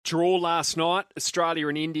Draw last night. Australia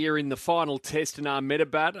and India in the final test in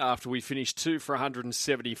Ahmedabad after we finished 2 for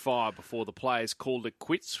 175 before the players called it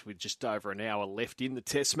quits with just over an hour left in the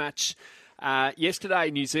test match.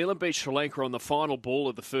 Yesterday, New Zealand beat Sri Lanka on the final ball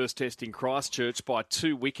of the first test in Christchurch by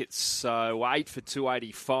 2 wickets. So 8 for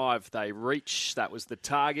 285 they reached. That was the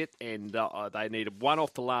target, and they needed one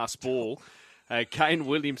off the last ball. Kane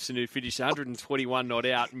Williamson, who finished 121 not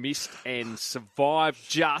out, missed and survived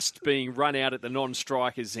just being run out at the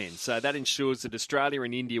non-strikers end. So that ensures that Australia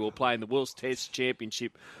and India will play in the World Test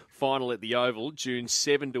Championship final at the Oval, June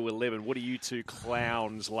 7 to 11. What are you two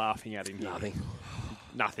clowns laughing at in here?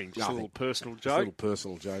 Nothing. Just a little personal joke. Just a little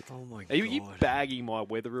personal joke. Oh my God! Are you bagging my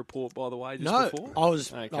weather report, by the way? No, before? I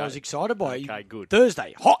was excited by it. Okay, good.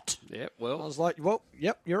 Thursday, hot. Yeah, I well, was like, well,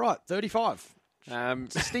 yep, you're right. 35.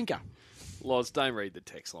 It's a stinker. Loz, don't read the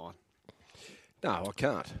text line. No, I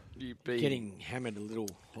can't. Getting hammered a little.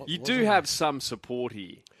 You do have some support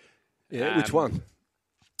here. Yeah, which one?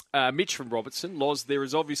 Mitch from Robertson. Loz, there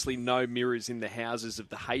is obviously no mirrors in the houses of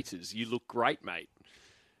the haters. You look great, mate.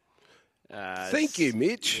 Thank you,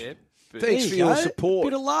 Mitch. Yeah, Thanks for your support.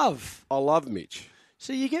 Bit of love. I love Mitch.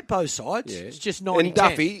 So you get both sides. Yeah. It's just 90 And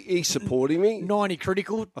Duffy, he's supporting me. 90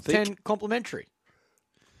 critical, I think. 10 complimentary.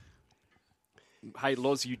 Hey,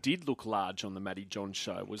 Loz, you did look large on the Matty John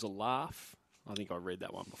show. It was a laugh. I think I read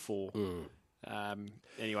that one before.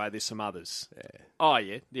 Anyway, there's some others. Yeah. Oh,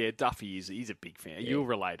 yeah. Yeah, Duffy, he's a big fan. Yeah. You're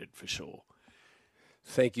related for sure.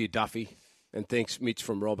 Thank you, Duffy. And thanks, Mitch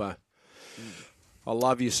from Robbo. I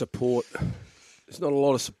love your support. There's not a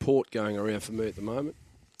lot of support going around for me at the moment.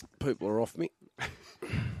 People are off me.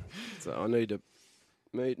 So I need a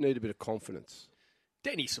bit of confidence.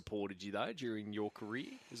 Denny supported you, though, during your career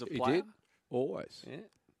as a player. He did. Always. Yeah.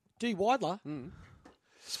 D. Weidler.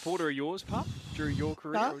 Supporter of yours, Pup, during your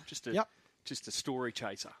career? No. Or just a story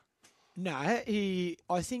chaser? No, I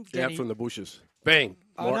think Denny... Out from the bushes. Bang.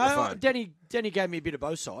 Denny gave me a bit of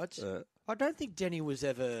both sides. I don't think Denny was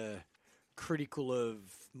ever critical of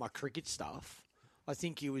my cricket stuff. I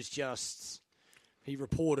think he was just... He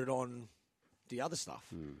reported on the other stuff.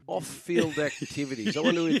 Off-field activities. I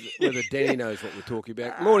wonder whether Denny knows what we're talking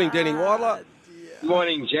about. Morning, Denny Weidler.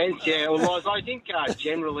 Morning, gents. Yeah, well, Loz, I think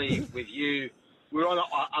generally with you, we're on the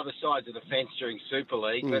other sides of the fence during Super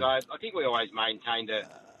League, but I think we always maintained a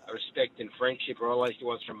respect and friendship, or at least it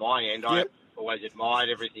was from my end. Yep. I always admired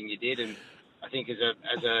everything you did, and I think as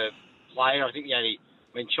a player, I think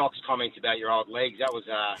when Chock's comments about your old legs, that was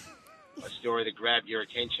a story that grabbed your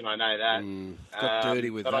attention. I know that. Got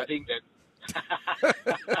dirty with but that. I think that.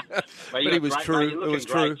 But it was true. You're It was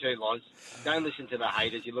looking true. great too, Loz. Don't listen to the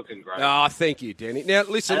haters. You're looking great. Oh, thank you, Danny. Now,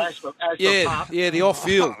 listen. And as for the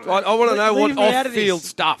off-field. I want to know what off-field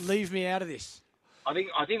stuff. Leave me out of this. I think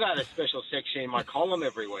I had a special section in my column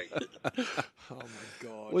every week. Oh, my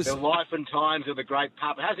God. The life and times of the great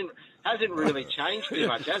Pup. It hasn't really changed too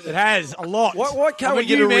much, has It it? has, a lot. Why can't I'm we a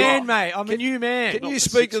get new a man, mate. I'm a new man. Can you for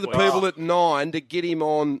speak 6 to the weeks. people at 9 to get him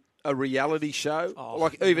on a reality show?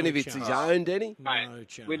 Even no if it's his chance. own, Danny? Mate, No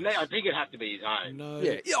chance. I think it'd have to be his own. No.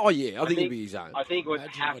 Yeah. Oh, yeah. I think it'd be his own. I think it would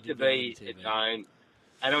Imagine have what to he'd be be on TV. its own.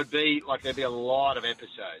 And it would be like there'd be a lot of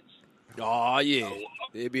episodes. Oh, yeah.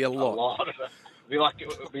 There'd be a A lot. lot of it. It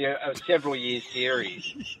would be a several year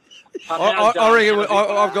series. I reckon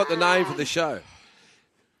I've got the name for the show.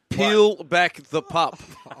 Peel back the pup.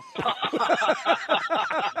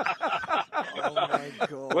 Oh, my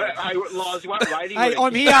God. Hey, Loz, what rating Hey, would it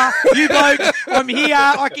I'm get? here. You blokes, I'm here.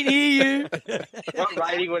 I can hear you. What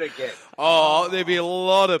rating would it get? Oh, there'd be a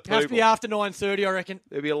lot of Has to be people. after 9:30, I reckon.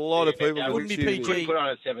 There'd be a lot of people. Yeah, that wouldn't would be tune in. PG. Put on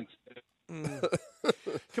a 7.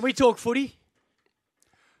 Can we talk footy?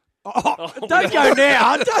 Oh, don't go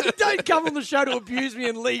now. Don't come on the show to abuse me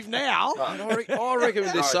and leave now. I reckon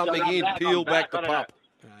there's something in. Peel back the pup.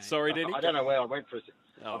 Sorry, Denny. I don't know where I went for a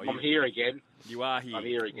second. I'm here again. You are here. I'm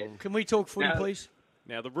here again. Can we talk footy, Now- please?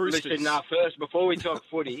 Now, the Roosters. Listen, first, before we talk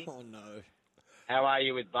footy, Oh, no. how are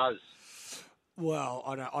you with Buzz? Well,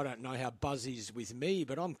 I don't know how Buzz is with me,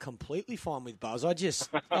 but I'm completely fine with Buzz. I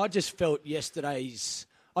just felt yesterday's.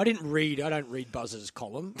 I don't read Buzz's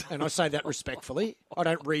column, and I say that respectfully. I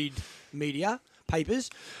don't read media papers.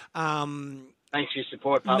 Thanks for your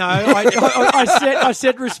support, Pup. No, I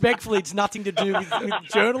said respectfully. It's nothing to do with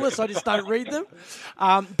journalists. I just don't read them.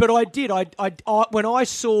 But I did. I when I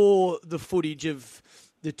saw the footage of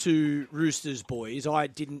the two Roosters boys, I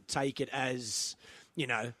didn't take it as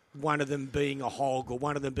one of them being a hog or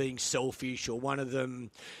one of them being selfish or one of them,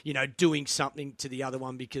 doing something to the other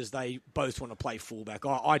one because they both want to play fullback.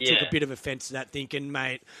 I took a bit of offence to that, thinking,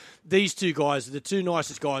 mate, these two guys are the two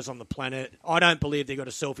nicest guys on the planet. I don't believe they've got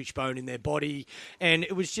a selfish bone in their body. And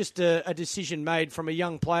it was just a decision made from a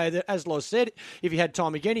young player that, as Loz said, if he had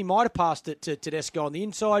time again, he might have passed it to Tedesco on the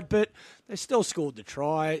inside, but they still scored the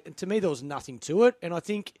try. And to me, there was nothing to it. And I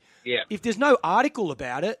think if there's no article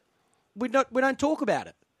about it, we don't talk about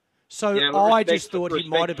it. So I just thought he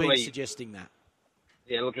might have been suggesting that.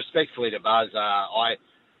 Yeah, look, respectfully to Buzz, I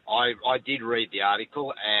did read the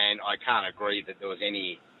article, and I can't agree that there was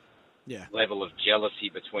any level of jealousy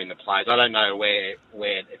between the players. I don't know where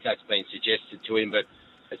if that's been suggested to him, but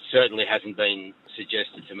it certainly hasn't been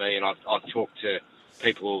suggested to me. And I've talked to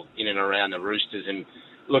people in and around the Roosters, and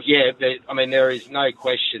look, there is no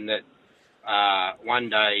question that one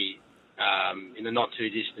day, in the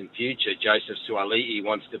not-too-distant future, Joseph Suaalii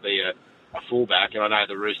wants to be a fullback, and I know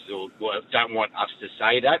the Roosters don't want us to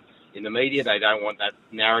say that in the media. They don't want that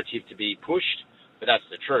narrative to be pushed, but that's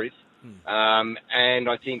the truth. And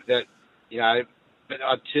I think that,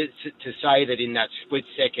 to say that in that split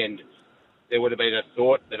second there would have been a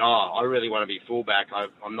thought that, I really want to be fullback,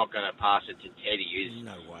 I'm not going to pass it to Teddy,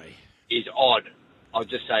 is odd. I'll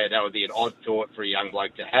just say that would be an odd thought for a young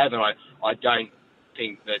bloke to have, and I don't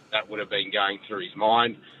think that would have been going through his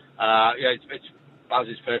mind. Buzz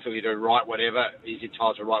is perfectly to write whatever. He's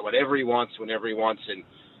entitled to write whatever he wants, whenever he wants, and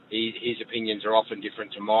his opinions are often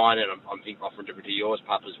different to mine, and I think often different to yours,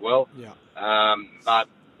 Pup, as well. Yeah. But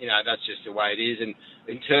that's just the way it is. And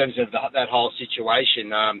in terms of that whole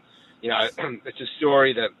situation, it's a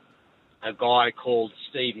story that a guy called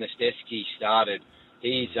Steve Nastesky started.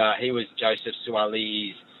 He was Joseph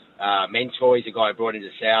Suaalii's mentor. He's a guy who brought him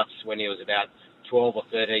to Souths when he was about 12 or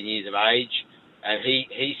 13 years of age, and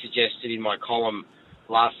he suggested in my column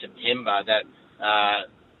last September that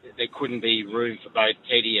there couldn't be room for both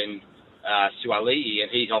Teddy and Suaalii,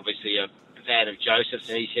 and he's obviously a fan of Joseph's,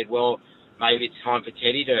 and he said, well, maybe it's time for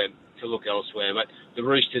Teddy to look elsewhere. But the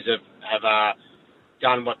Roosters have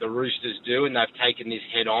done what the Roosters do, and they've taken this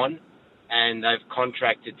head on, and they've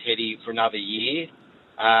contracted Teddy for another year,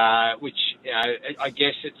 which I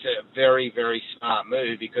guess it's a very, very smart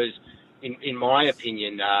move because in my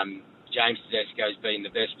opinion, James Tedesco has been the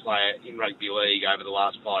best player in rugby league over the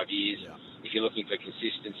last 5 years. Yeah. If you're looking for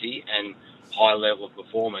consistency and high level of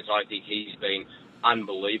performance, I think he's been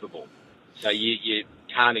unbelievable. So you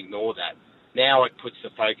can't ignore that. Now it puts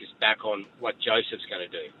the focus back on what Joseph's going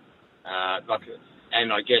to do.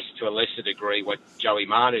 And I guess to a lesser degree what Joey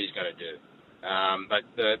Manu is going to do. But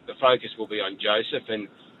the focus will be on Joseph,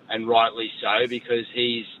 and rightly so, because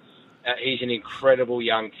he's an incredible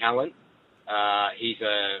young talent. He's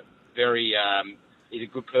a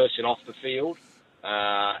good person off the field,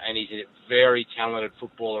 and he's a very talented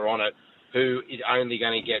footballer on it, who is only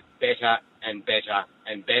going to get better and better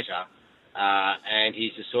and better. And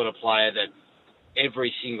he's the sort of player that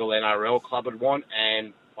every single NRL club would want,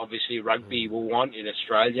 and obviously rugby will want in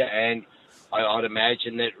Australia, and I'd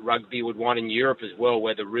imagine that rugby would want in Europe as well,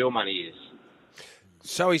 where the real money is.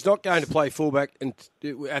 So he's not going to play fullback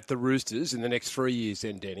at the Roosters in the next 3 years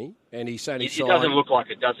then, Denny? And he's saying it doesn't look like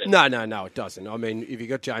it, does it? No, it doesn't. I mean, if you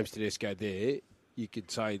got James Tedesco there, you could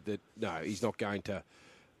say that, no, he's not going to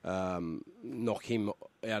knock him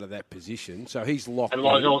out of that position. So he's locked in.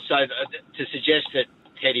 And also, to suggest that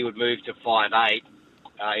Teddy would move to 5'8",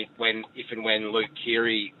 if and when Luke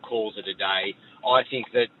Keary calls it a day, I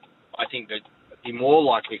think that it'd be more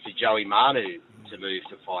likely for Joey Manu to move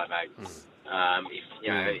to 5'8".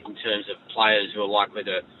 In terms of players who are likely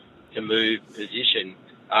to move position.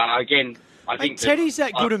 Again, I think Teddy's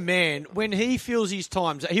that good a man. When he feels his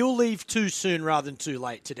time's, he'll leave too soon rather than too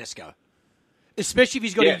late, Tedesco. Especially if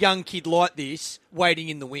he's got a young kid like this waiting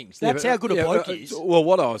in the wings. That's how good a bloke he is. Well,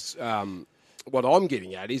 what I'm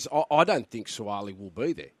getting at is I don't think Suaalii will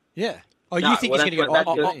be there. Yeah. Oh, you think he's going to get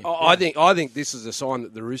I think this is a sign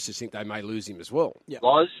that the Roosters think they may lose him as well. Yeah.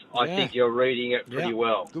 Loz, I think you're reading it pretty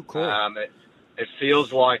well. Good call. It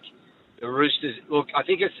feels like the Roosters... Look, I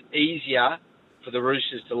think it's easier for the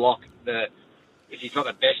Roosters to lock if he's not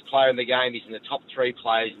the best player in the game, he's in the top 3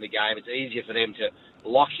 players in the game, it's easier for them to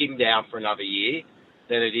lock him down for another year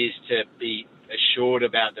than it is to be assured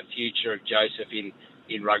about the future of Joseph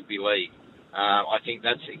in rugby league. I think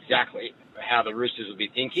that's exactly how the Roosters will be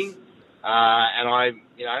thinking. And I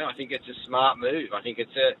think it's a smart move. I think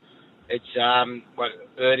it's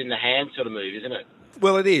bird in the hand sort of move, isn't it?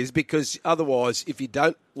 Well, it is, because otherwise, if you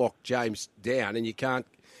don't lock James down and you can't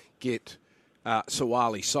get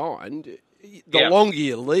Suaalii signed, the longer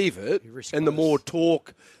you leave it, and the more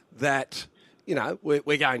talk that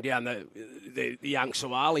we're going down the young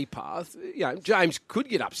Suwali path. James could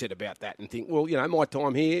get upset about that and think, well, my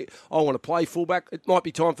time here, I want to play fullback. It might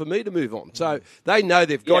be time for me to move on. So they know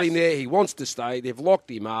they've got him there. He wants to stay. They've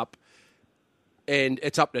locked him up. And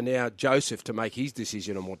it's up to now Joseph to make his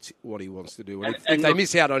decision on what he wants to do. And if they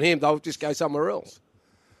miss out on him, they'll just go somewhere else.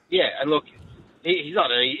 Yeah, and look, he's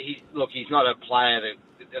not a player that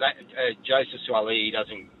Joseph Suwali, he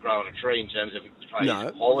doesn't grow on a tree in terms of his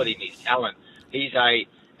quality and his talent.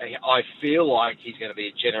 I feel like he's going to be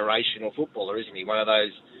a generational footballer, isn't he? One of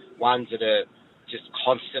those ones that are just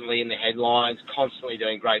constantly in the headlines, constantly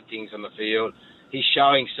doing great things on the field. He's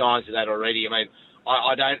showing signs of that already. I mean,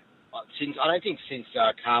 I don't think since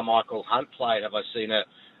Carmichael Hunt played have I seen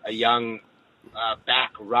a young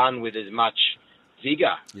back run with as much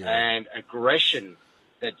vigour and aggression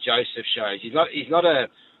that Joseph shows. He's not a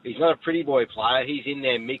pretty boy player. He's in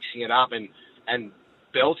there mixing it up and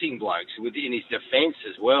belting blokes within his defence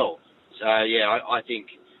as well. So I think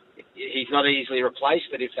he's not easily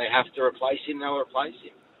replaced. But if they have to replace him, they'll replace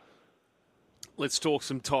him. Let's talk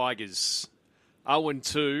some Tigers.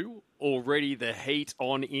 0-2, already the heat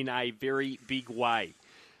on in a very big way.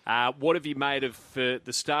 What have you made of the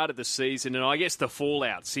start of the season and I guess the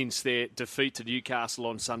fallout since their defeat to Newcastle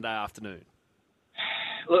on Sunday afternoon?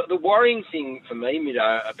 Look, the worrying thing for me,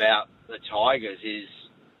 Mido, about the Tigers is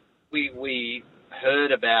we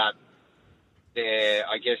heard about their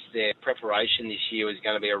preparation this year was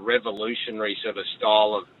going to be a revolutionary sort of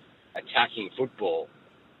style of attacking football.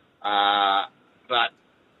 But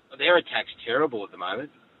their attack's terrible at the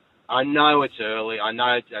moment. I know it's early. I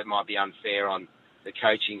know that might be unfair on the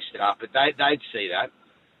coaching staff, but they'd see that.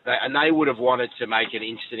 And they would have wanted to make an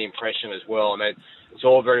instant impression as well. I mean, it's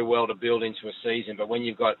all very well to build into a season, but when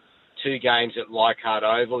you've got 2 games at Leichhardt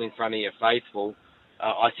Oval in front of your faithful,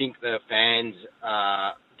 I think the fans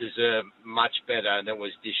deserve much better than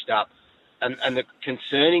was dished up. And the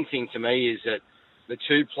concerning thing to me is that the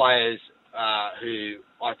 2 players who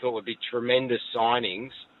I thought would be tremendous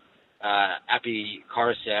signings, Api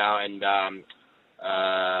Coruscant and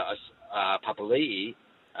Papali'i,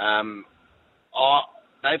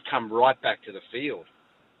 they've come right back to the field.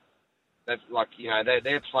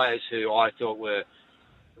 They're players who I thought were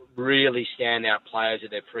really standout players at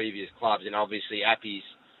their previous clubs, and obviously Api's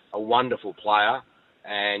a wonderful player,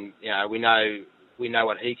 and we know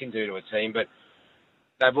what he can do to a team, but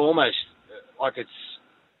they've almost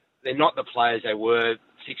they're not the players they were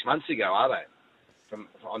 6 months ago, are they?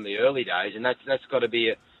 On the early days, and that's got to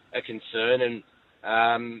be a concern.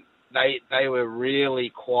 And they were really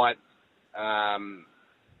quite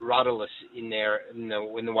rudderless in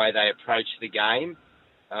the way they approached the game,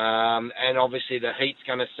 and obviously the heat's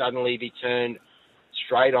going to suddenly be turned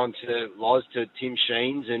straight onto to Tim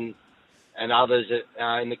Sheens and others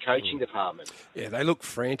in the coaching department. Yeah, they looked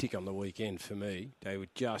frantic on the weekend for me. They were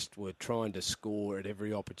trying to score at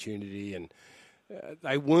every opportunity, and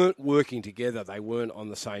they weren't working together. They weren't on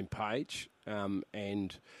the same page.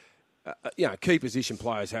 Key position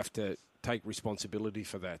players have to take responsibility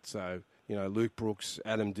for that. So, Luke Brooks,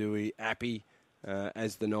 Adam Dewey, Appy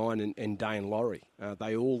as the 9, and Dane Laurie.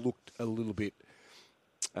 They all looked a little bit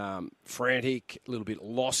frantic, a little bit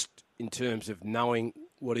lost in terms of knowing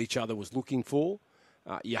what each other was looking for.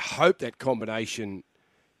 You hope that combination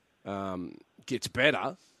gets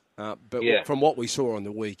better. But from what we saw on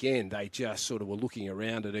the weekend, they just sort of were looking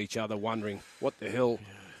around at each other, wondering what the hell,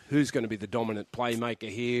 who's going to be the dominant playmaker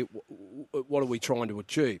here? What are we trying to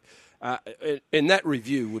achieve? And that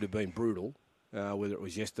review would have been brutal, whether it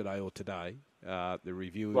was yesterday or today. The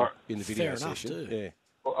review in the video session. Too. Yeah.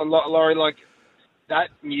 Well, Laurie, that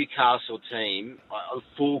Newcastle team,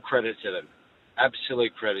 full credit to them,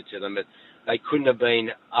 absolute credit to them. But they couldn't have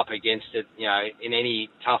been up against it, in any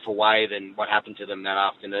tougher way than what happened to them that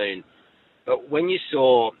afternoon. But when you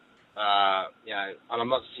saw, and I'm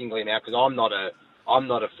not singling out because I'm not a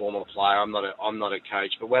former player, I'm not a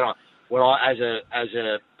coach. But when I as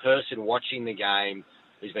a person watching the game,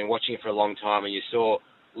 who's been watching it for a long time, and you saw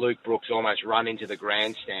Luke Brooks almost run into the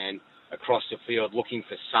grandstand across the field looking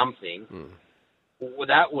for something, well,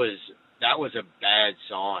 that was a bad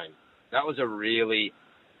sign. That was a really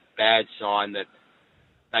bad sign that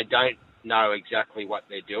they don't know exactly what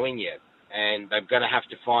they're doing yet, and they're going to have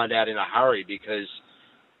to find out in a hurry because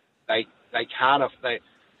they can't.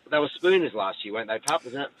 They were spooners last year, weren't they, Pup?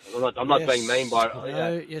 Isn't it? I'm not being mean by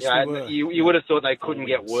it. Yes, we were. You would have thought they couldn't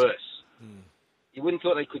get worse. You wouldn't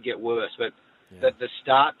have thought they could get worse, but the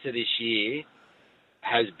start to this year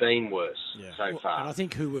has been worse so far. And I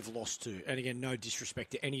think who we've lost to, and again, no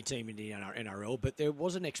disrespect to any team in the NRL, but there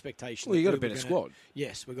was an expectation. Well, you got a we were better squad.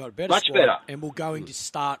 Yes, we've got a better Much squad. better. And we're going to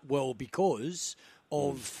start well because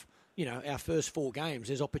of, our first 4 games.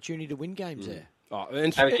 There's opportunity to win games there. Oh,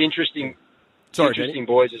 And it's interesting, Sorry,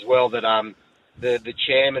 boys, as well, that the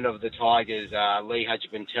chairman of the Tigers, Lee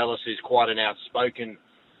Hadjipantelis, who's quite an outspoken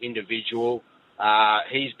individual,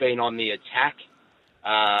 he's been on the attack,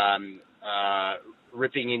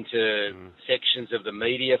 ripping into sections of the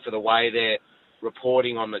media for the way they're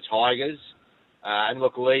reporting on the Tigers. And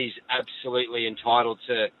look, Lee's absolutely entitled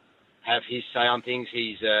to have his say on things.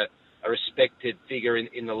 He's a respected figure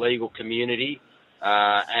in the legal community,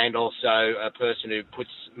 and also a person who puts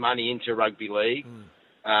money into rugby league.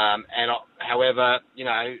 However,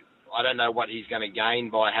 I don't know what he's going to gain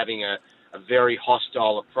by having a very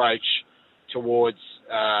hostile approach towards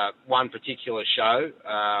one particular show,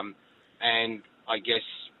 and I guess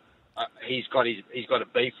he's got a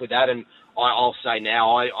beef with that. And I'll say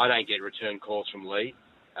now, I don't get return calls from Lee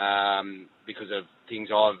because of things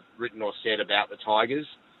I've written or said about the Tigers.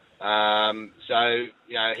 So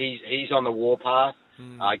he's on the warpath.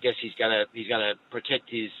 I guess he's gonna protect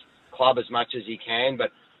his club as much as he can,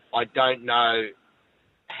 but I don't know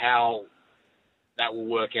how that will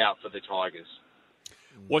work out for the Tigers.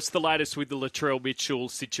 What's the latest with the Latrell Mitchell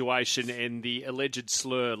situation and the alleged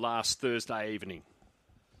slur last Thursday evening?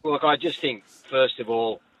 Look, I just think, first of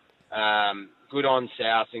all, good on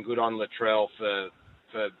South and good on Latrell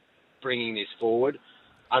for bringing this forward.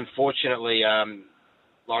 Unfortunately,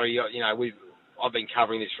 Laurie, I've been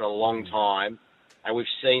covering this for a long time, and we've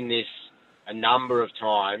seen this a number of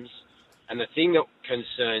times. And the thing that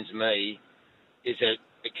concerns me is that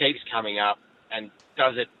it keeps coming up, and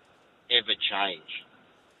does it ever change?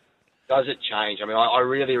 Does it change? I mean, I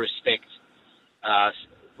really respect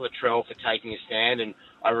Latrell for taking a stand, and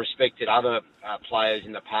I respected other players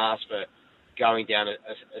in the past for going down a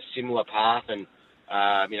similar path. And,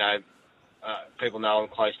 people know I'm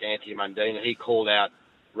close to Anthony Mundine, and he called out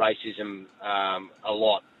racism a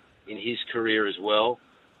lot in his career as well,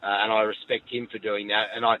 and I respect him for doing that.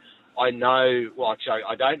 And I know,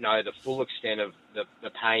 I don't know the full extent of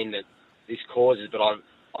the pain that this causes, but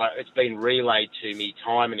it's been relayed to me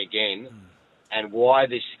time and again, and why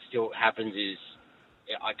this still happens is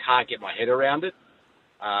I can't get my head around it.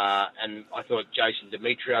 And I thought Jason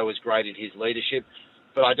Demetrio was great in his leadership,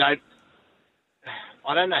 but I don't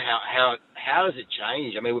know how does it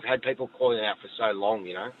change? I mean, we've had people calling it out for so long,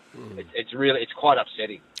 It's quite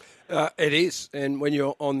upsetting. It is, and when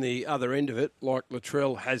you're on the other end of it, like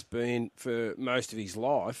Latrell has been for most of his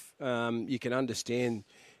life, you can understand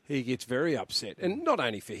he gets very upset, and not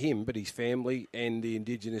only for him, but his family and the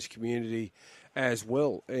Indigenous community as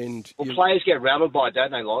well. And players get rattled by it,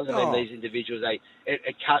 don't they, Loz? I mean, these individuals, it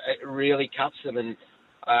really cuts them, and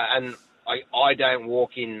I don't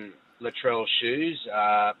walk in Latrell's shoes,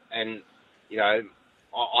 and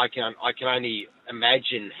I can only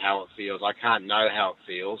imagine how it feels. I can't know how it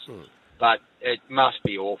feels, but it must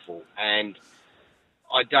be awful. And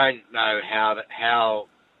I don't know how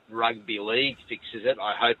rugby league fixes it.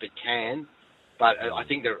 I hope it can, but I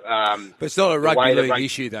think that. But it's not a rugby league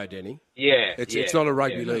issue, though, Denny. Yeah, it's not a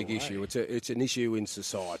rugby league issue. It's an issue in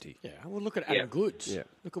society. Yeah, well, look at Adam Goods. Yeah.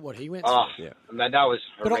 Look at what he went through. Yeah, I mean, that was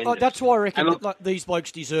horrendous. But that's why I reckon these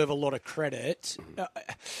blokes deserve a lot of credit.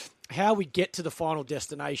 How we get to the final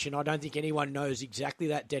destination, I don't think anyone knows exactly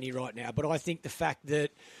that, Denny, right now. But I think the fact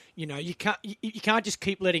that you can't just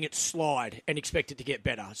keep letting it slide and expect it to get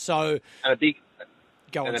better. So a big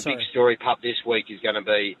story, Pup, this week is going to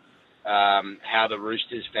be how the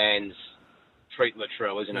Roosters fans treat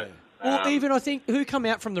Latrell, isn't it? Well, even I think who come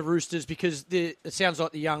out from the Roosters, because it sounds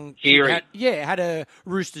like the young kid had a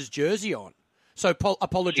Roosters jersey on, so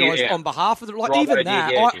apologised on behalf of the Robbo even that.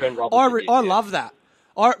 did, I love that.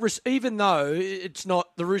 Even though it's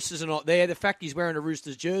not, the Roosters are not there, the fact he's wearing a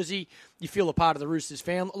Roosters jersey, you feel a part of the Roosters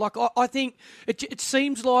family. Like I think it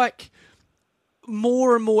seems like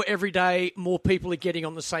more and more every day, more people are getting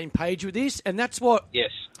on the same page with this, and that's what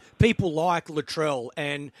people like Latrell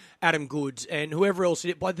and Adam Goods and whoever else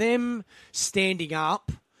did it, by them standing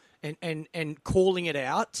up and calling it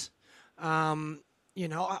out.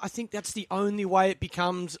 I think that's the only way it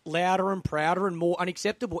becomes louder and prouder and more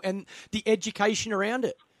unacceptable, and the education around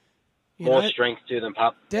it. More strength to them,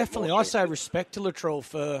 Pup. Definitely. I say respect to Latrell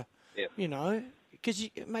for, because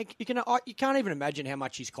you can't even imagine how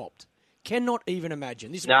much he's copped. Cannot even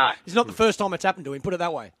imagine. This is not the first time it's happened to him, put it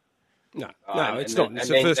that way. No, it's not. It's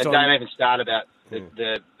the first time. Don't even start about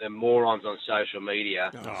the morons on social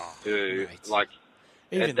media who, mate.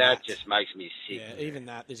 Even that just makes me sick. Yeah, even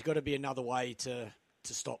that. There's got to be another way to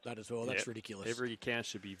to stop that as well. That's ridiculous. Every account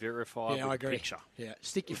should be verified with I agree. a picture. Yeah,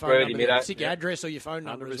 stick your phone number, Mido. stick your address or your phone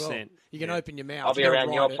number 100%. as well. You can open your mouth. I'll be You don't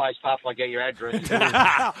around your write place, Puff. I'll get your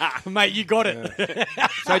address. Mate, you got it.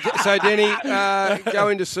 So Denny, go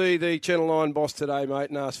in to see the Channel 9 boss today, mate,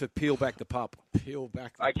 and ask for Peel Back the Pup. Peel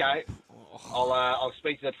back. Okay. I'll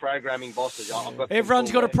speak to the programming bosses. I've got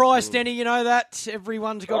Everyone's got a price, Denny. You know that.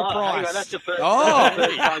 Everyone's got a price. Hang on, that's the first. Oh, that's the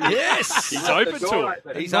first time yes. He's open to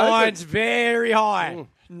it. He's Mine's very high.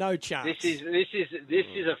 No chance. This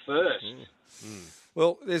is a first.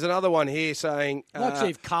 Well, there's another one here saying Let's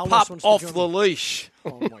see if Carlos pup wants to off join the leash.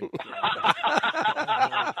 Oh, my God.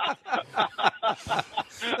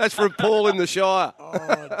 That's from Paul in the Shire.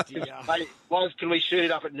 Oh, dear. Mate, Woz, can we shoot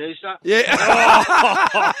it up at Noosa? Yeah.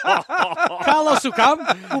 Carlos will come.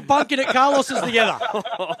 We'll bunk it at Carlos's together.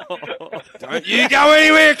 Don't you go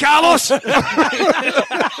anywhere, Carlos.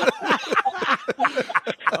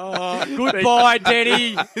 Goodbye,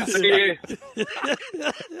 Denny. See you.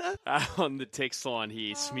 On the text line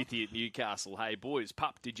here, Smithy at Newcastle. Hey, boys,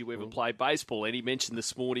 Pup, did you ever play baseball? And he mentioned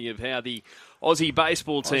this morning of how the Aussie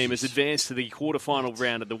baseball team has advanced to the quarterfinal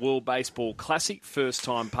round of the World Baseball Classic. First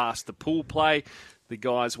time past the pool play. The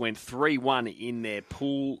guys went 3-1 in their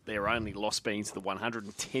pool. Their only loss being to the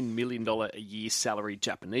 $110 million a year salary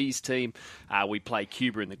Japanese team. We play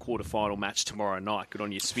Cuba in the quarterfinal match tomorrow night. Good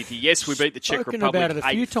on you, Smithy. Yes, we beat the Czech Spoken Republic about it a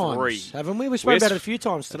few 8-3. times, haven't we? We spoke about it a few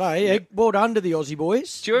times today. Yeah, well done to the Aussie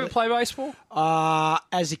boys. Do you ever play baseball?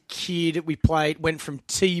 As a kid, went from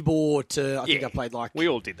T-ball to, I think I played like... We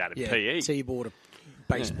all did that in PE. T-ball to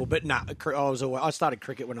baseball. But I started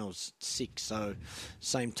cricket when I was 6, so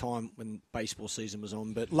same time when baseball season was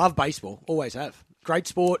on. But love baseball, always have. Great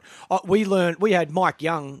sport. We had Mike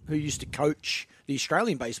Young, who used to coach the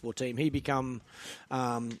Australian baseball team. He became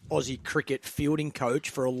Aussie cricket fielding coach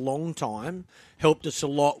for a long time. Helped us a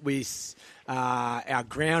lot with our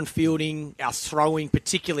ground fielding, our throwing,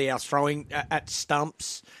 particularly our throwing at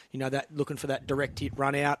stumps. You know, that looking for that direct hit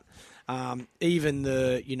run out. Even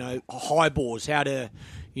the, high balls, how to,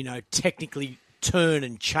 technically turn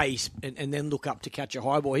and chase and then look up to catch a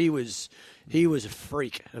high ball. He was a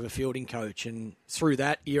freak of a fielding coach. And through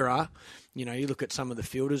that era, you look at some of the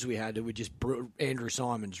fielders we had who were just Andrew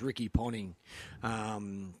Simons, Ricky Ponting. I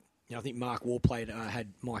think Mark Warplate had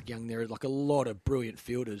Mike Young there. Like a lot of brilliant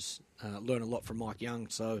fielders. Learn a lot from Mike Young.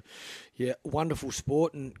 So, yeah, wonderful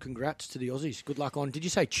sport and congrats to the Aussies. Good luck on, did you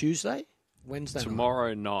say Tuesday? Wednesday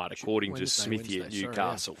Tomorrow night, according to Smithy Wednesday, at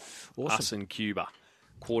Newcastle. Awesome. Us and Cuba,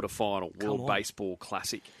 quarterfinal World Baseball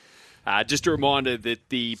Classic. Just a reminder that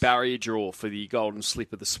the barrier draw for the Golden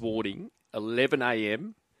Slipper this morning, 11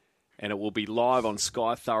 a.m, and it will be live on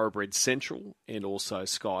Sky Thoroughbred Central and also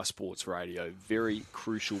Sky Sports Radio. Very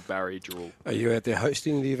crucial barrier draw. Are you out there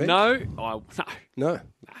hosting the event? No. No.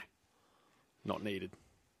 Not needed.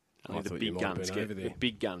 I Only the thought you big might have guns been over there. the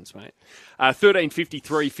big guns, mate.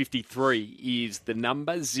 1353 is the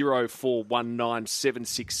number,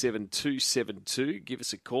 0419767272. Give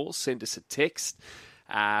us a call, send us a text.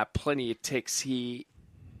 Plenty of texts here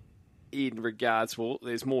in regards, well,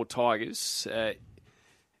 there's more Tigers. I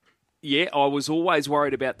was always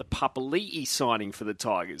worried about the Papali'i signing for the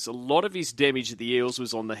Tigers. A lot of his damage at the Eels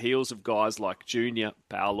was on the heels of guys like Junior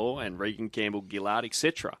Paolo and Regan Campbell-Gillard,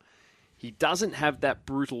 etc. He doesn't have that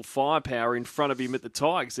brutal firepower in front of him at the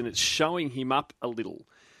Tigers, and it's showing him up a little.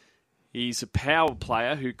 He's a power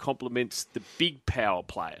player who complements the big power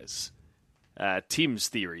players. Tim's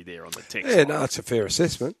theory there on the text. Yeah, no, it's a fair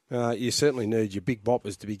assessment. You certainly need your big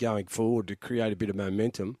boppers to be going forward to create a bit of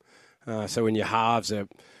momentum. So when your halves are,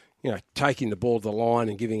 taking the ball to the line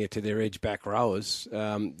and giving it to their edge back rowers,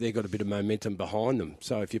 they've got a bit of momentum behind them.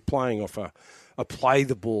 So if you're playing off a play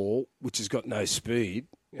the ball, which has got no speed,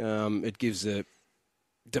 it gives the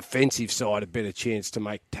defensive side a better chance to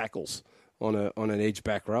make tackles on an edge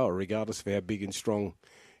back rower, regardless of how big and strong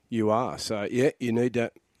you are. So, you need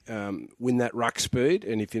to win that ruck speed,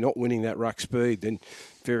 and if you're not winning that ruck speed, then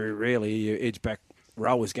very rarely your edge back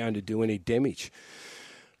rower is going to do any damage.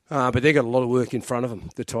 But they've got a lot of work in front of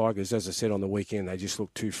them, the Tigers. As I said on the weekend, they just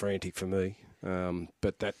look too frantic for me.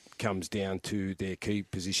 But that comes down to their key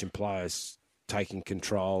position players taking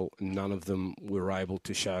control. None of them were able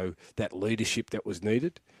to show that leadership that was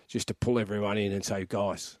needed, just to pull everyone in and say,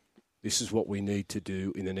 guys, this is what we need to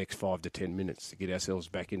do in the next 5 to 10 minutes to get ourselves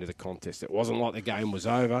back into the contest. It wasn't like the game was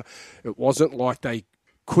over. It wasn't like they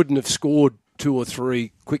couldn't have scored 2 or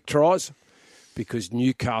 3 quick tries because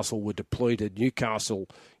Newcastle were depleted. Newcastle,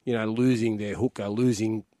 losing their hooker,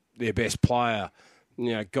 losing their best player,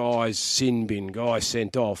 guys sin bin, guys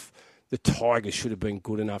sent off. The Tigers should have been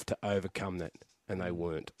good enough to overcome that, and they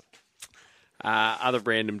weren't. Other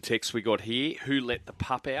random text we got here. Who let the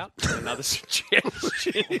pup out? Another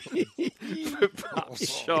suggestion for pup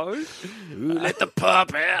show. Who let the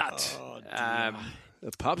pup out?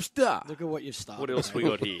 The pub star. Look at what you've started. What else we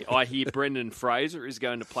got here? I hear Brendan Fraser is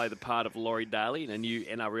going to play the part of Laurie Daly in a new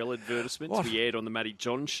NRL advertisement to be aired on the Matty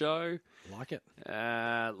John show. Like it.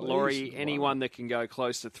 Laurie, anyone that can go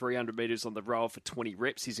close to 300 metres on the roll for 20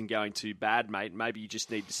 reps isn't going too bad, mate. Maybe you just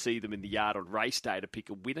need to see them in the yard on race day to pick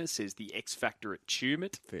a winner, says the X Factor at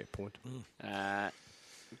Tumut. Fair point.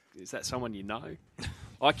 Is that someone you know?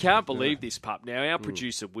 I can't believe this pup. Now, our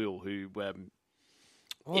producer, Will, who,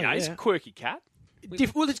 he's a quirky cat.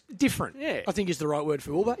 Well, it's different. Yeah. I think is the right word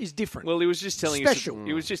for Wilbur. Is different. Well, he was just telling Special. us.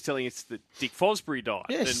 He was just telling us that Dick Fosbury died.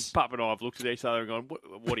 Yes. And Pup and I have looked at each other and gone,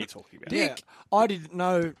 "What are you talking about?" Yeah. I didn't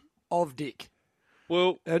know of Dick.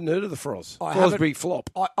 Well, Hadn't heard of the Fros. I Frosbury flop.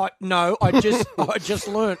 I just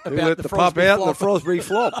learnt Who about let the the pup Frosbury out and the flop. Frosbury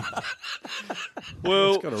flop?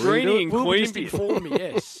 well, Greenie and Wilbur just Queanbeyan. informed me,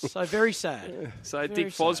 yes. So very sad. So Very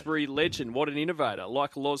Dick sad. Fosbury, legend, what an innovator.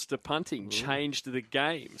 Like Lozda punting, changed the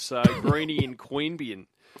game. So Greenie and Queanbeyan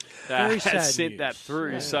Very sad has sent news. that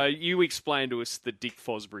through. Yeah. So you explain to us the Dick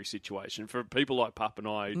Fosbury situation for people like Pup and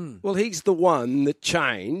I. Well, he's the one that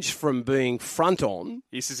changed from being front on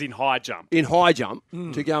This is in high jump. in high jump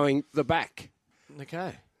to going the back.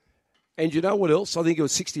 Okay. And you know what else? I think it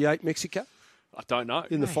was 68 Mexico I don't know.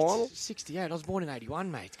 in the Mate, final. 68. I was born in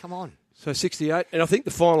 81, mate. Come on. So 68. And I think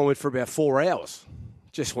the final went for about 4 hours.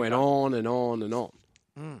 Just went on and on and on.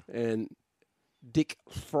 And Dick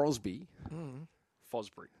Frosby,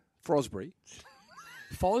 Fosbury. Frosbury,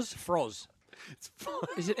 Froz.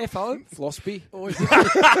 Is it F-O? Flosby. Or is it...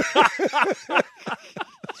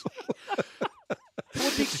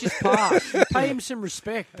 Poor Dick's just passed. Pay him some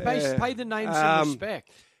respect. Pay the name some respect.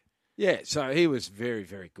 Yeah, so he was very,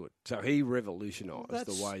 very good. So he revolutionised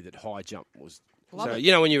That's- the way that high jump was. Love So, it.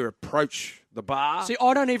 you know, when you approach the bar See,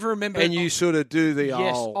 I don't even remember. and you sort of do the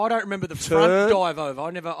yes, old I don't remember the turn. front dive over. I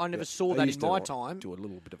never saw I that in used to my like time. do a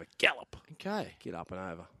little bit of a gallop, Okay, get up and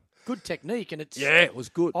over. good technique, and it's It was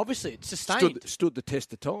good. obviously it's sustained. Stood the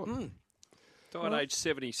test of time. Died age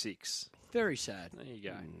 76. Very sad. There you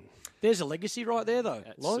go. There's a legacy right there, though,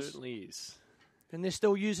 That Loz, certainly is. and they're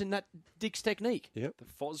still using that Dick's technique. Yep. The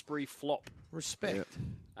Fosbury flop. Respect.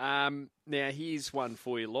 Now, here's one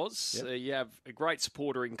for you, Loz. You have a great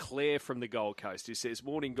supporter in Claire from the Gold Coast who says,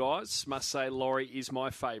 "Morning, guys. Must say Laurie is my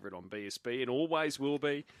favourite on BSB and always will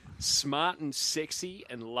be. Smart and sexy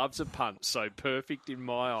and loves a punt, so perfect in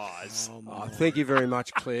my eyes." Oh, thank you very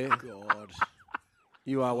much, Claire. God,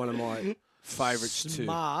 You are one of my favourites too.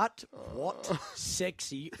 smart. What?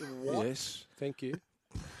 Sexy. What? Yes, thank you.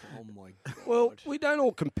 Oh my God. Well, we don't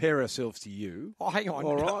all compare ourselves to you. Oh, hang on.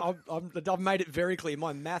 All right. I've made it very clear.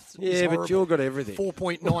 My maths is Yeah, but horrible. you've got everything.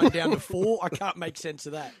 4.9 down to 4. I can't make sense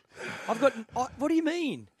of that. I've got... what do you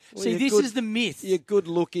mean? Well, See, you're this good- is the myth. You're good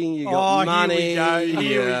looking. You got money. Here we go.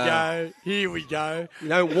 Here yeah. we go. Here we go. You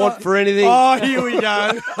don't want for anything. Oh, here we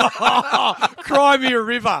go. Cry me a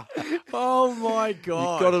river. Oh, my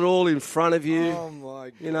God. You've got it all in front of you. Oh, my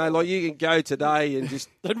God. You know, like you can go today and just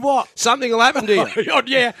And what? something will happen to you. Oh,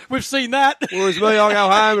 yeah, we've seen that. Whereas me, I go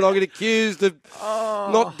home and I get accused of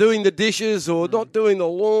not doing the dishes or not doing the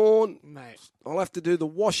lawn. Mate, I'll have to do the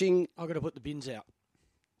washing. I've got to put the bins out.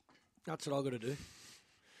 That's what I've got to do.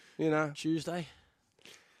 You know, Tuesday.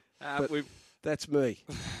 that's me.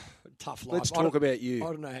 Tough life. Let's I talk don't- about I you.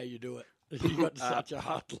 don't know how you do it. You've got such a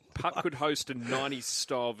hard life. Puck could host a 90s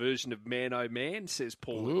style version of Man Oh Man, says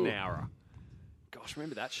Paul Nowra. Gosh,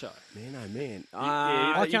 remember that show? Man, oh man. Yeah,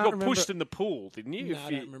 I you can't got remember pushed it. in the pool, didn't you? No,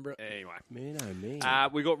 I don't remember it. Anyway. Man, oh man.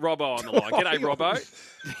 We got Robbo on the line. G'day,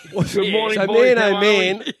 Robbo. Good morning, so boys. man, How oh are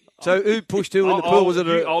man. So who pushed who in the pool? Was it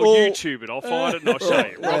I'll all? YouTube it. I'll find it and I'll show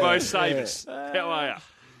you. Robbo, save us. How are you?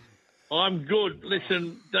 I'm good.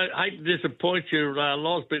 Listen, don't hate to disappoint you,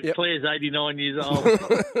 Loz, but Yep. Claire's 89 years old.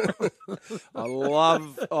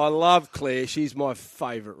 I love Claire. She's my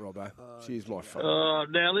favourite, Robbo. She's my favourite.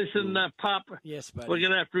 Now, listen, Pup, Yes, buddy. we're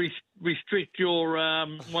going to have to restrict your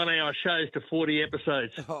 1 hour shows to 40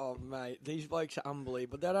 episodes. Oh, mate, these blokes are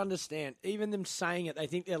unbelievable. They don't understand. Even them saying it, they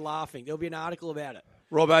think they're laughing. There'll be an article about it.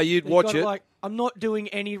 Robbo, you'd They've watch got it. Like, I'm not doing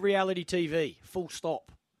any reality TV. Full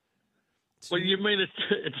stop. Well, you mean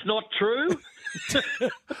it's not true?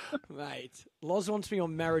 Mate, Loz wants me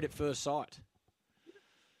on Married at First Sight.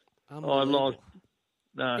 Oh, Unbelievable. Loz.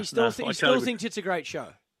 No, He still, no, he I still can't even- thinks it's a great show.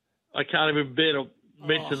 I can't even bear to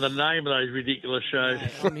mention the name of those ridiculous shows.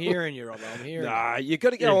 Mate, I'm hearing you, Robbo. I'm hearing you. Nah, you've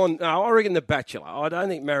got to go on. No, I reckon The Bachelor. I don't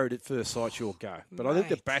think Married at First Sight you'll go. But I think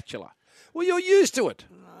The Mate. Bachelor. Well, you're used to it.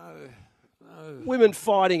 No. Women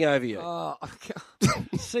fighting over you. Oh, I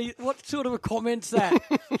can't. See, what sort of a comment's that?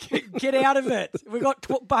 Get out of it.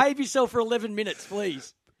 Behave yourself for 11 minutes,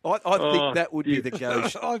 please. I think that would be the go.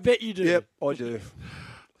 I bet you do. Yep, I do.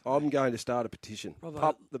 I'm going to start a petition. Robbo,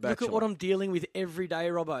 Pup the Bachelor. look at what I'm dealing with every day,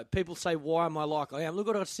 Robbo. People say, why am I like I am? Look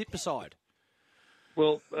what I sit beside.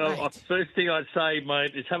 Well, Mate. first thing I'd say,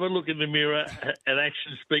 mate, is have a look in the mirror and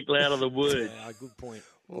actions speak louder than words. Yeah, good point.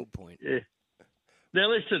 Good point. Yeah. Now,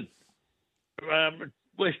 listen,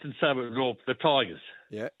 Western Suburbs, or the Tigers.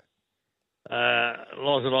 Yeah.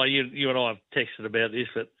 Loz and I, you and I have texted about this,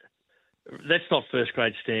 but that's not first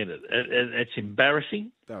grade standard. It's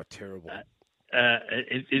embarrassing. They were terrible.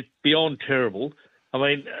 It's beyond terrible. I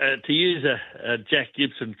mean, to use a Jack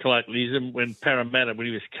Gibson colloquialism, when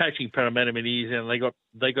he was coaching Parramatta many years ago,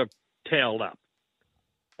 and they got towelled up,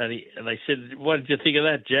 and they said, "What did you think of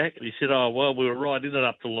that, Jack?" And he said, "Oh, well, we were right in it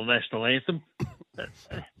up till the national anthem."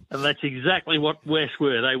 And that's exactly what West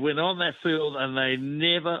were. They went on that field and they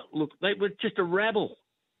never looked. They were just a rabble,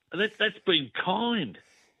 and that's been kind.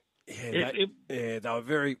 Yeah, they were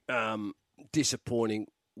very disappointing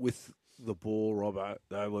with the ball, Robbo.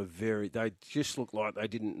 They just looked like they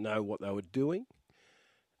didn't know what they were doing,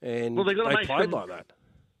 and well, they played like that.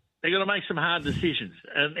 They've got to make some hard decisions,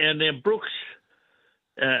 and then Brooks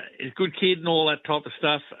is a good kid and all that type of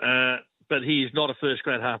stuff, but he is not a first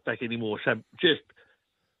grade halfback anymore. So just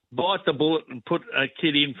bite the bullet and put a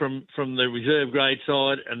kid in from the reserve grade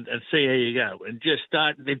side and see how you go, and just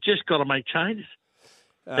start. They've just got to make changes.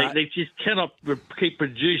 They just cannot keep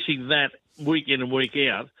producing that week in and week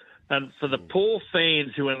out. And for the poor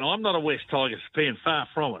fans and I'm not a West Tigers fan, far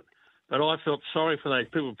from it, but I felt sorry for those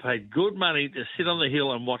people who paid good money to sit on the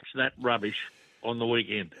hill and watch that rubbish on the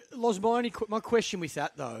weekend. Loz, my question with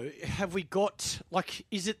that, though, have we got,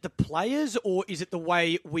 is it the players or is it the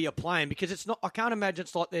way we are playing? Because it's not. I can't imagine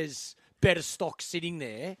it's like there's better stock sitting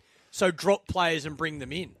there, so drop players and bring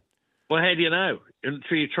them in. Well, how do you know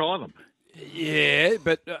until you try them? Yeah,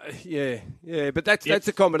 but but that's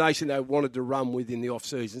a combination they wanted to run with in the off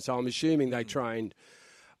season. So I'm assuming they trained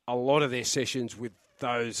a lot of their sessions with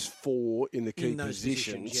those four in the key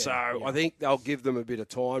positions. So I think they'll give them a bit of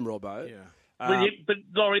time, Robbo. Yeah. But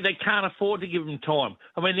Laurie, they can't afford to give them time.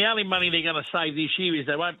 I mean, the only money they're going to save this year is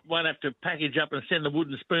they won't have to package up and send the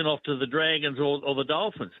wooden spoon off to the Dragons or the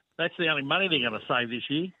Dolphins. That's the only money they're going to save this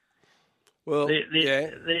year. Well,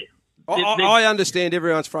 I understand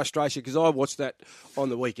everyone's frustration because I watched that on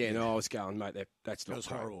the weekend. I was going, mate, that's not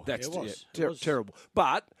horrible. That's it was terrible.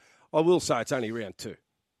 But I will say it's only round 2.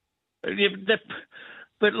 Yeah,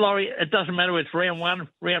 but Laurie, it doesn't matter if it's round 1,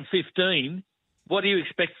 round 15. What do you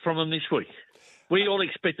expect from them this week? We all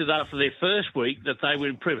expected after their first week that they would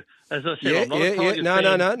improve. As I said, I'm not a Tigers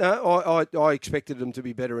fan. No. I expected them to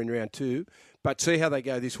be better in round 2, but see how they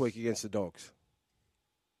go this week against the Dogs.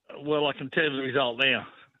 Well, I can tell you the result now.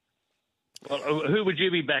 Well, who would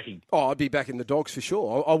you be backing? Oh, I'd be backing the Dogs for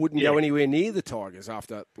sure. I wouldn't go anywhere near the Tigers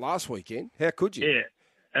after last weekend. How could you? Yeah.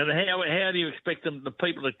 And how do you expect the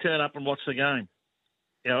people to turn up and watch the game?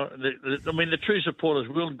 You know, the true supporters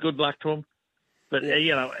will. Good luck to them. But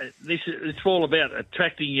it's all about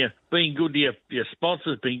attracting you, being good to your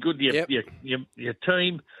sponsors, being good to your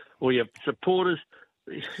team or your supporters.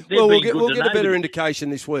 We'll get a better indication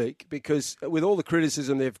this week because with all the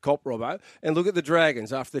criticism they've copped, Robbo, and look at the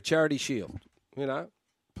Dragons after the Charity Shield. You know,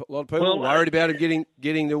 a lot of people worried about them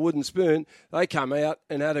getting the wooden spoon. They come out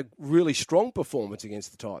and had a really strong performance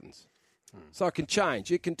against the Titans. So it can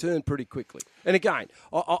change. It can turn pretty quickly. And again,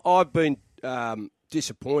 I've been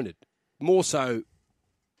disappointed. More so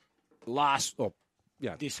round 2,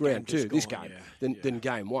 this game, than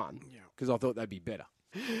game 1, because I thought they'd be better.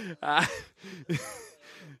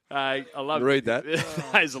 I love read that.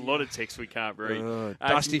 There's a lot of text we can't read.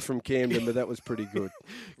 Dusty from Camden, but that was pretty good.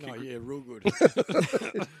 Oh, yeah, real good.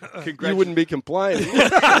 You wouldn't be complaining.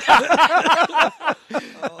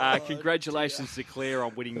 Congratulations to Claire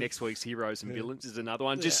on winning next week's Heroes and Villains is another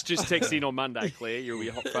one. Just text in on Monday, Claire. You'll be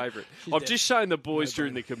a hot favourite. I've just shown the boys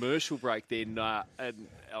during the commercial break then, and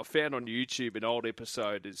I found on YouTube an old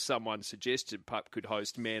episode as someone suggested Pup could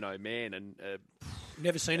host Man O' Man and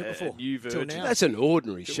never seen it before. New virgin. That's an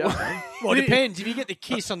ordinary show. Well, it depends. If you get the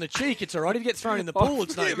kiss on the cheek, it's all right. If you get thrown in the pool,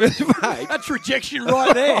 it's no good. That's rejection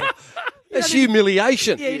right there. That's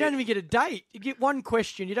humiliation. Yeah, you don't even get a date. You get one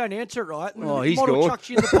question, you don't answer it right, and the the model gone. chucks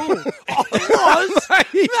you in the pool.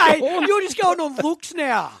 Mate, you're just going on looks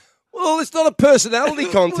now. Well, it's not a personality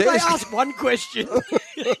contest. Well, they ask one question.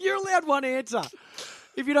 You're allowed one answer.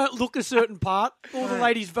 If you don't look a certain part, all the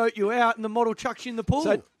ladies vote you out and the model chucks you in the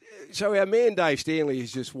pool. So our man Dave Stanley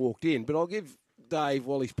has just walked in, but I'll give Dave,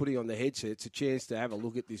 while he's putting on the headsets, a chance to have a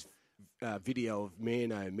look at this video of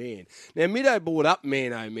Man Oh Man. Now, Middo brought up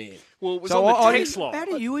Man Oh Man. Well, it was So on the I- text line. How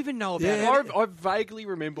do you even know about Yeah. it? I vaguely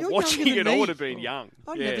remember You're watching younger it. than I me. would have been young.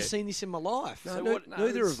 I've Yeah. never seen this in my life. No, So no, what- no,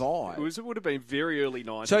 neither it's- have I. It would have been very early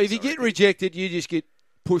 90s. So if you I get reckon. rejected, you just get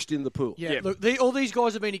pushed in the pool. Yeah, Yeah. look, all these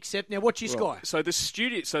guys have been accepted. Now, watch this guy. So the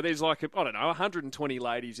studio, so there's like, I don't know, 120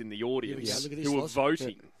 ladies in the audience Yeah, look at this, who are Loz.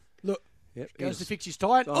 voting. Look, Yep. goes to fix his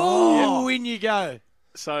tie. Oh. Oh, in you go.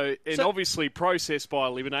 So, and So- obviously process by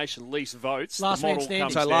elimination, least votes. Last the man model standing.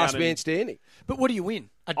 comes So down last and- man standing. But what do you win?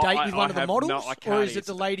 A date I- with one I of the have models? no- I or can't is it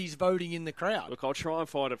the answer. ladies voting in the crowd? Look, I'll try and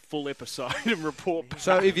find a full episode and report back.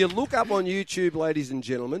 So if you look up on YouTube, ladies and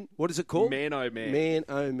gentlemen, what is it called? Man Oh Man. Man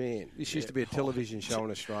Oh Man. This used to be a television show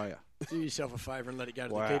in Australia. Do yourself a favour and let it go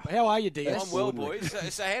to Wow. the keeper. How are you, DS? I'm well, boys.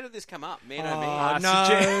 So how did this come up? Man, oh, Oh,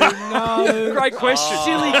 man. no. Great question.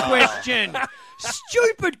 Silly question.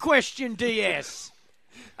 Stupid question, DS.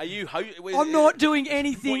 Are you? I'm not doing Want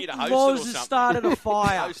anything. you to host it or Loz has something? started a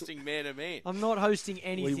fire. Hosting Man oh Man. I'm not hosting We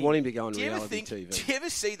anything. want him to go on Do you ever reality think? TV. Do you ever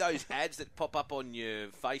see those ads that pop up on your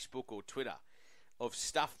Facebook or Twitter of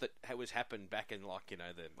stuff that was happened back in like the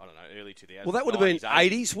early 2000s? Well, that would have been 80s?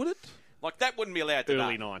 80s, would it? Like that wouldn't be allowed today.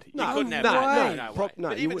 Early 90s. You No, couldn't have no, that. no, way. no,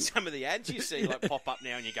 But you even wouldn't. some of the ads you see like pop up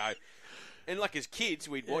now and you go, and like as kids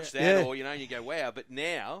we'd watch that Yeah. or and you go wow, but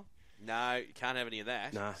now no, you can't have any of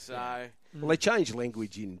that. No. So Well, they changed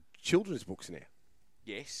language in children's books now.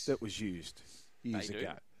 yes, That was used years they do.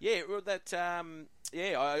 ago. Yeah, well, that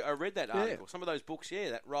I read that article. Some of those books,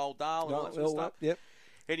 that Roald Dahl and all that sort of stuff. Yep.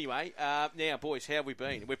 Anyway, now boys, how have we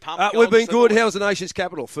been? We're pumped. We've been Golden good. Slipper. How's the nation's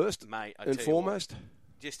capital first Mate, I and tell you what, foremost?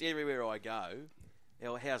 just everywhere I go.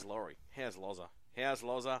 How's Laurie? How's Loza? How's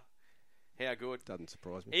Loza? How good? Doesn't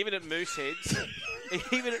surprise me. Even at Mooseheads,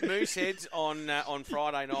 on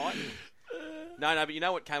Friday night. No, but you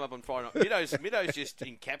know what came up on Friday night? Middo's just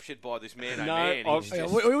encaptured by this man. No, Man. I've- He's Yeah,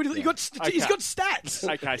 just- he's got stats.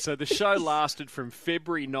 Okay, so the show lasted from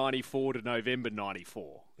February 94 to November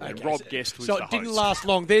 94. And Okay, Rob Guest was so the it didn't host. last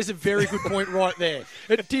long. There's a very good point right there.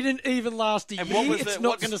 It didn't even last a And year. what was It's the, not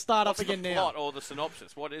what's- going to start up what's again the now. plot or the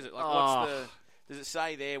synopsis? What is it? Like, Oh. what's the? Does it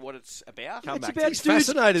say there what it's about? Come It's back about to dudes,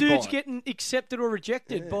 fascinated by dudes it. getting accepted or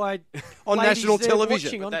rejected by On ladies national they're television.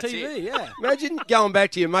 watching on But that's TV. it. Yeah, Imagine going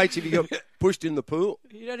back to your mates if you got pushed in the pool.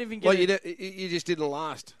 you don't even get Well, it you just didn't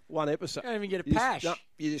last one episode. You don't even get a You just- pash. no,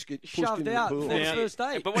 you just get pushed shoved into out the pool. for the Now- first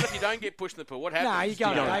date. But what if you don't get pushed in the pool? What happens? Nah, you go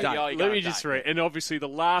on Do a date. oh, you go Let on me a just date. read. And obviously, the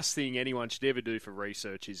last thing anyone should ever do for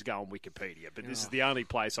research is go on Wikipedia. But this is the only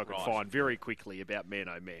place I could Right. find very quickly about Man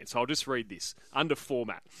Oh Man. So I'll just read this. Under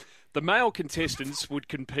format. The male contestants would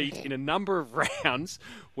compete in a number of rounds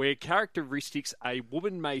where characteristics a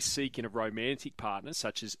woman may seek in a romantic partner,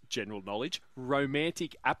 such as general knowledge,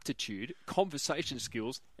 romantic aptitude, conversation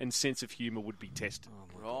skills, and sense of humour, would be tested.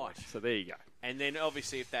 Right. So there you go. And then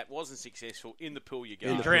obviously, if that wasn't successful, in the pool you go.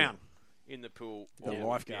 In the Drown. In the pool. The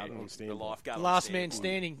lifeguard on The standby. lifeguard. on Last standby. man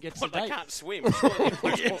standing gets What, the they date. can't swim. Surely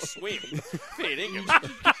they can swim. Fair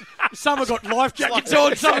dinkum. Some have got life jackets It's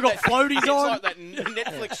like on. Some have got that- floaties It's on. like that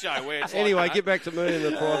Netflix show where it's Anyway, like, get back to me in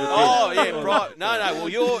the private. Oh yeah, right. No. Well,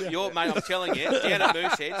 you're mate. I'm telling you, down at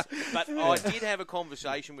Mooseheads. But I did have a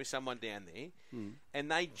conversation with someone down there, and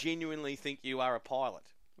they genuinely think you are a pilot.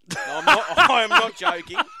 No, I'm not. I am not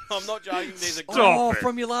joking. I'm not joking. There's a Oh, it.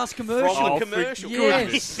 from your last from commercial. the Oh, for commercial.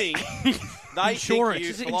 goodness. They Insurance. think you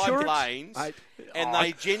Is it fly insurance? planes, Mate, and oh,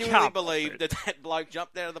 they genuinely come on, believe mate. that bloke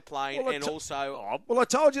jumped out of the plane, Well, and also Well, I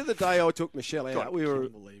told you the day I took Michelle out. God, We were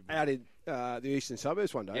unbelievable. out in the eastern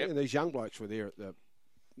suburbs one day, Yep. and these young blokes were there at the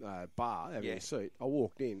bar having Yeah. a seat. I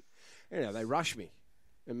walked in, and they rushed me,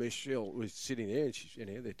 and Michelle was sitting there,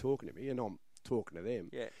 and they're talking to me, and I'm talking to them.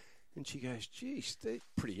 yeah. And she goes, geez, they're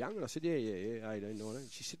pretty young. And I said, yeah, 18, 19.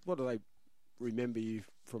 She said, what do they remember you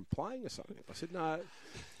from playing or something? I said, no.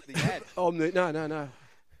 The ad. No.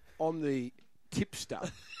 I'm the tipster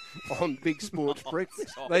on Big Sports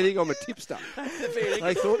Breakfast. They think I'm a tipster.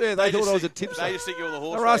 They thought I was a tipster. They just think you're the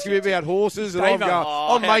horse. They're asking me racing about horses, and I'm Davo. going,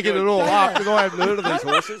 Oh, I'm how making good. it all up because I haven't heard of these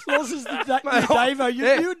horses. Yours is the Mate, Davo. You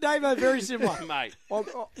yeah. and Davo are very similar. mate.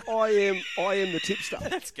 I am the tipster.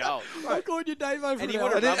 Let's go. I called you Davo for And he an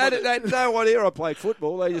would hour. have They had no idea I played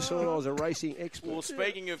football. They just thought I was a racing expert. Well,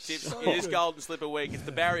 speaking of tips, it is Golden Slipper Week. It's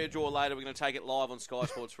the barrier draw later. We're going to take it live on Sky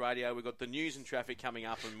Sports Radio. We've got the news and traffic coming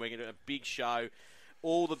up, and we're going to do a big show.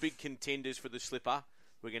 All the big contenders for the slipper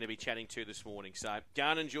we're going to be chatting to this morning. So go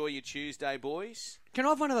and enjoy your Tuesday, boys. Can I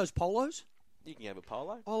have one of those polos? You can have a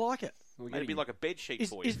polo. I like it. It'd be like a bed sheet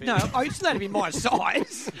for you. No, it's allowed to be my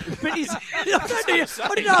size. But I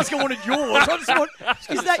didn't ask I wanted yours. I just want,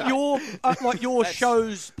 is that your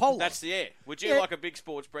show's polo? That's the air. Would you like a big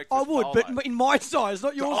sports breakfast? I would, polo? but in my size,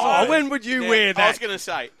 not your size. When would you wear that? I was going to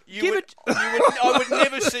say, I would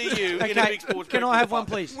never see you in a big sports breakfast. Can I have one,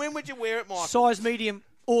 please? When would you wear it, Michael? Size medium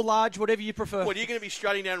or large, whatever you prefer. What, are you going to be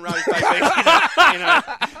strutting down Rose Bay Beach?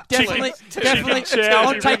 Definitely.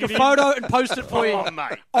 I'll take a photo and post it for you. Oh,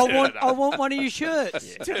 mate. I want one of your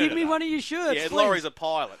shirts. Give me one of your shirts. Yeah, please. Laurie's a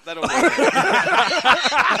pilot. That'll work.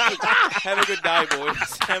 Have a good day,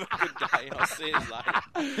 boys. Have a good day. I'll see you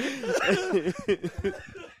later.